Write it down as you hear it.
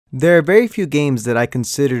There are very few games that I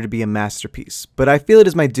consider to be a masterpiece, but I feel it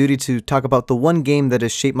is my duty to talk about the one game that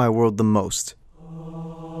has shaped my world the most.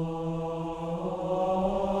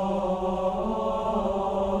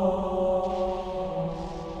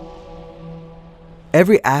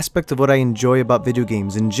 Every aspect of what I enjoy about video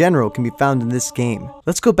games in general can be found in this game.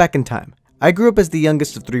 Let's go back in time. I grew up as the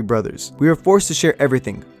youngest of 3 brothers. We were forced to share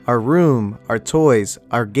everything. Our room, our toys,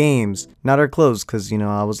 our games, not our clothes because,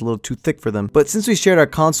 I was a little too thick for them. But since we shared our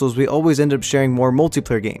consoles, we always ended up sharing more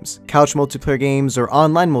multiplayer games, couch multiplayer games, or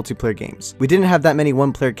online multiplayer games. We didn't have that many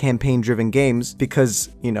one-player campaign-driven games because,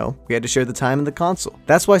 we had to share the time in the console.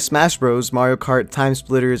 That's why Smash Bros, Mario Kart, Time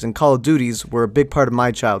Splitters, and Call of Duties were a big part of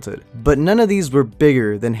my childhood. But none of these were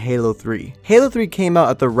bigger than Halo 3. Halo 3 came out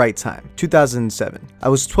at the right time, 2007. I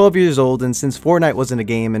was 12 years old, and since Fortnite wasn't a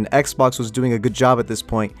game and Xbox was doing a good job at this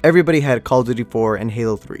point, everybody had Call of Duty 4 and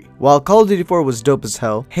Halo 3. While Call of Duty 4 was dope as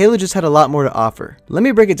hell, Halo just had a lot more to offer. Let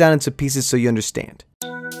me break it down into pieces so you understand.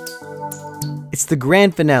 It's the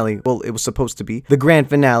grand finale, well it was supposed to be, the grand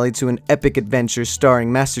finale to an epic adventure starring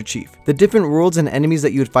Master Chief. The different worlds and enemies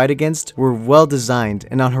that you would fight against were well designed,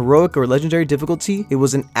 and on heroic or legendary difficulty, it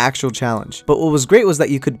was an actual challenge. But what was great was that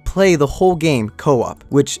you could play the whole game co-op,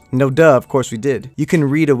 which, no duh, of course we did. You can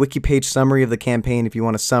read a wiki page summary of the campaign if you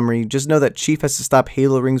want a summary. Just know that Chief has to stop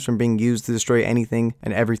Halo rings from being used to destroy anything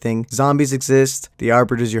and everything. Zombies exist, the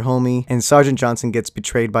Arbiter's your homie, and Sergeant Johnson gets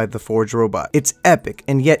betrayed by the Forge robot. It's epic,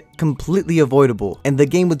 and yet completely avoidable. And the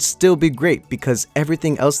game would still be great because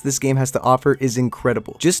everything else this game has to offer is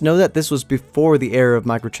incredible. Just know that this was before the era of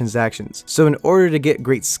microtransactions. So in order to get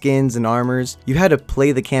great skins and armors, you had to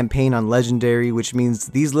play the campaign on Legendary, which means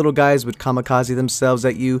these little guys would kamikaze themselves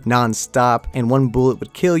at you non-stop and one bullet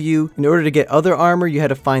would kill you. In order to get other armor, you had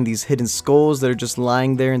to find these hidden skulls that are just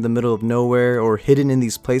lying there in the middle of nowhere or hidden in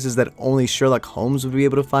these places that only Sherlock Holmes would be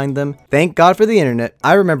able to find them. Thank God for the internet.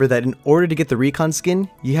 I remember that in order to get the recon skin,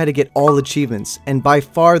 you had to get all achievements. And by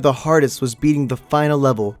far the hardest was beating the final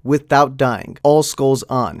level without dying, all skulls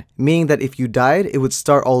on, meaning that if you died, it would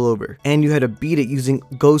start all over, and you had to beat it using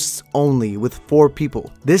ghosts only with 4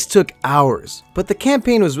 people. This took hours, but the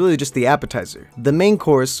campaign was really just the appetizer. The main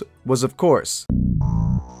course was, of course.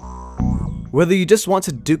 Whether you just want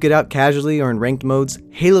to duke it out casually or in ranked modes,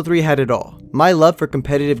 Halo 3 had it all. My love for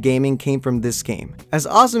competitive gaming came from this game. As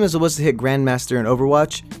awesome as it was to hit Grandmaster in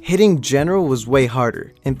Overwatch, hitting General was way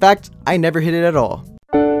harder. In fact, I never hit it at all.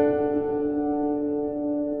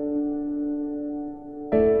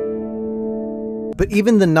 But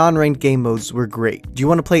even the non-ranked game modes were great. Do you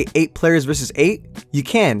want to play 8 players versus 8? You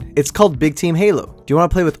can. It's called Big Team Halo. Do you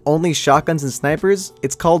want to play with only shotguns and snipers?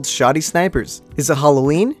 It's called Shoddy Snipers. Is it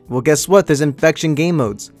Halloween? Well, guess what? There's infection game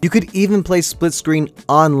modes. You could even play split screen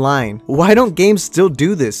online. Why don't games still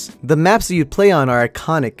do this? The maps that you play on are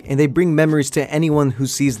iconic and they bring memories to anyone who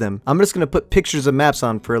sees them. I'm just gonna put pictures of maps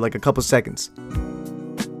on for like a couple seconds.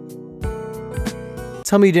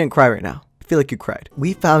 Tell me you didn't cry right now. Feel like you cried.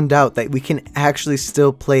 We found out that we can actually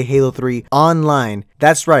still play Halo 3 online.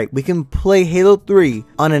 That's right, we can play Halo 3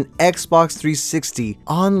 on an Xbox 360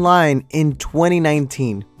 online in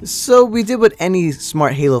 2019. So we did what any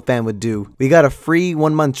smart Halo fan would do. We got a free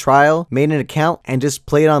 1-month trial, made an account, and just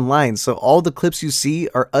played online. So all the clips you see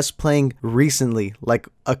are us playing recently, like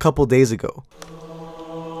a couple days ago.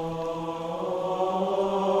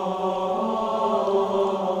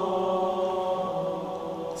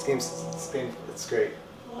 This game, it's great.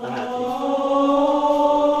 I'm happy.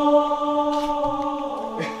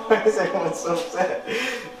 Why is everyone so upset?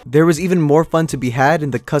 There was even more fun to be had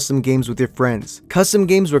in the custom games with your friends. Custom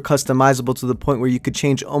games were customizable to the point where you could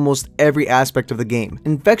change almost every aspect of the game.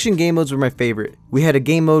 Infection game modes were my favorite. We had a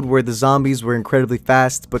game mode where the zombies were incredibly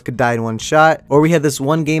fast but could die in one shot, or we had this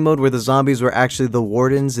one game mode where the zombies were actually the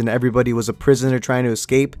wardens and everybody was a prisoner trying to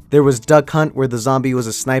escape. There was Duck Hunt where the zombie was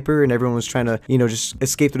a sniper and everyone was trying to, just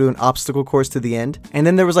escape through an obstacle course to the end. And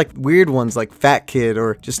then there was like weird ones like Fat Kid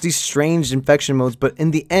or just these strange infection modes, but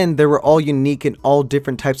in the end they were all unique and all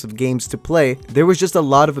different types of games to play. There was just a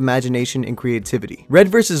lot of imagination and creativity. Red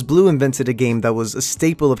vs. Blue invented a game that was a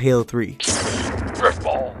staple of Halo 3.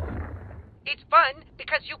 Griffball. It's fun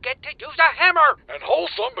because you get to use a hammer. And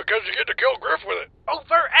wholesome because you get to kill Griff with it.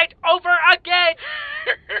 Over and over again.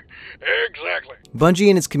 Exactly. Bungie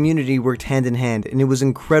and its community worked hand in hand, and it was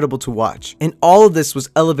incredible to watch. And all of this was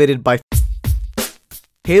elevated by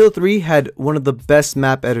Halo 3 had one of the best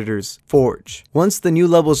map editors, Forge. Once the new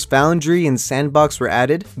levels Foundry and Sandbox were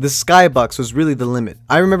added, the Skybox was really the limit.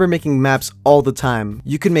 I remember making maps all the time.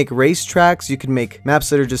 You could make racetracks, you could make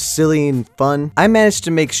maps that are just silly and fun. I managed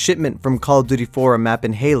to make Shipment from Call of Duty 4 a map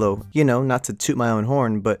in Halo. Not to toot my own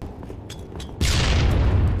horn, but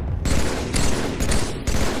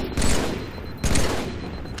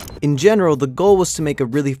In general, the goal was to make a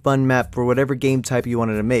really fun map for whatever game type you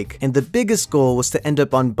wanted to make, and the biggest goal was to end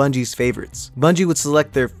up on Bungie's favorites. Bungie would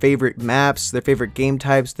select their favorite maps, their favorite game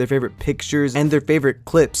types, their favorite pictures, and their favorite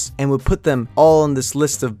clips, and would put them all on this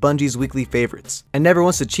list of Bungie's weekly favorites. I never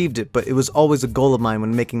once achieved it, but it was always a goal of mine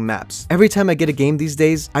when making maps. Every time I get a game these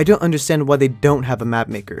days, I don't understand why they don't have a map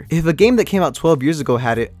maker. If a game that came out 12 years ago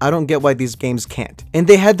had it, I don't get why these games can't. And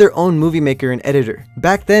they had their own movie maker and editor.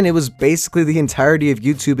 Back then, it was basically the entirety of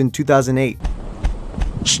YouTube in 2008.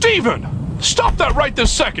 Steven! Stop that right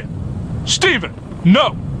this second! Steven! No!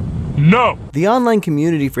 No! The online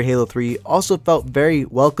community for Halo 3 also felt very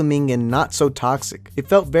welcoming and not so toxic. It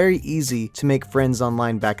felt very easy to make friends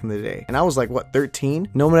online back in the day. And I was like, what, 13?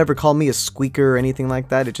 No one ever called me a squeaker or anything like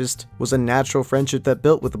that. It just was a natural friendship that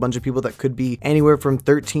built with a bunch of people that could be anywhere from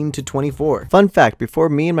 13 to 24. Fun fact, before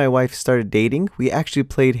me and my wife started dating, we actually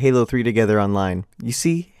played Halo 3 together online. You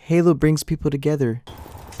see, Halo brings people together.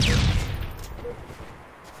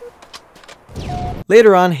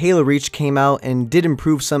 Later on, Halo Reach came out and did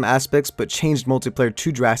improve some aspects but changed multiplayer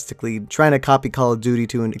too drastically, trying to copy Call of Duty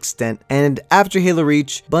to an extent, and after Halo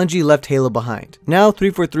Reach, Bungie left Halo behind. Now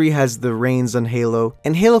 343 has the reins on Halo,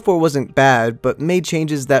 and Halo 4 wasn't bad, but made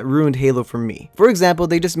changes that ruined Halo for me. For example,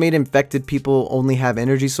 they just made infected people only have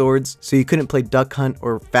energy swords, so you couldn't play Duck Hunt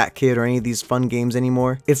or Fat Kid or any of these fun games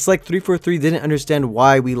anymore. It's like 343 didn't understand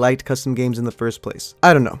why we liked custom games in the first place.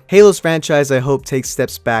 I don't know. Halo's franchise, I hope, takes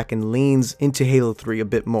steps back and leans into Halo 3 a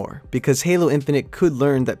bit more, because Halo Infinite could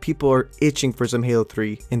learn that people are itching for some Halo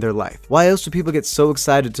 3 in their life. Why else would people get so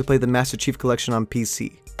excited to play the Master Chief Collection on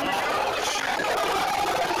PC?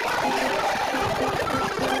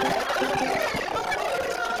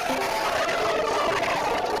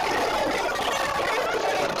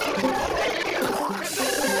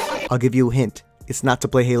 I'll give you a hint. It's not to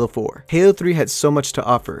play Halo 4. Halo 3 had so much to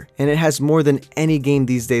offer, and it has more than any game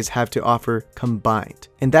these days have to offer combined.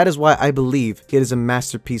 And that is why I believe it is a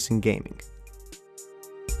masterpiece in gaming.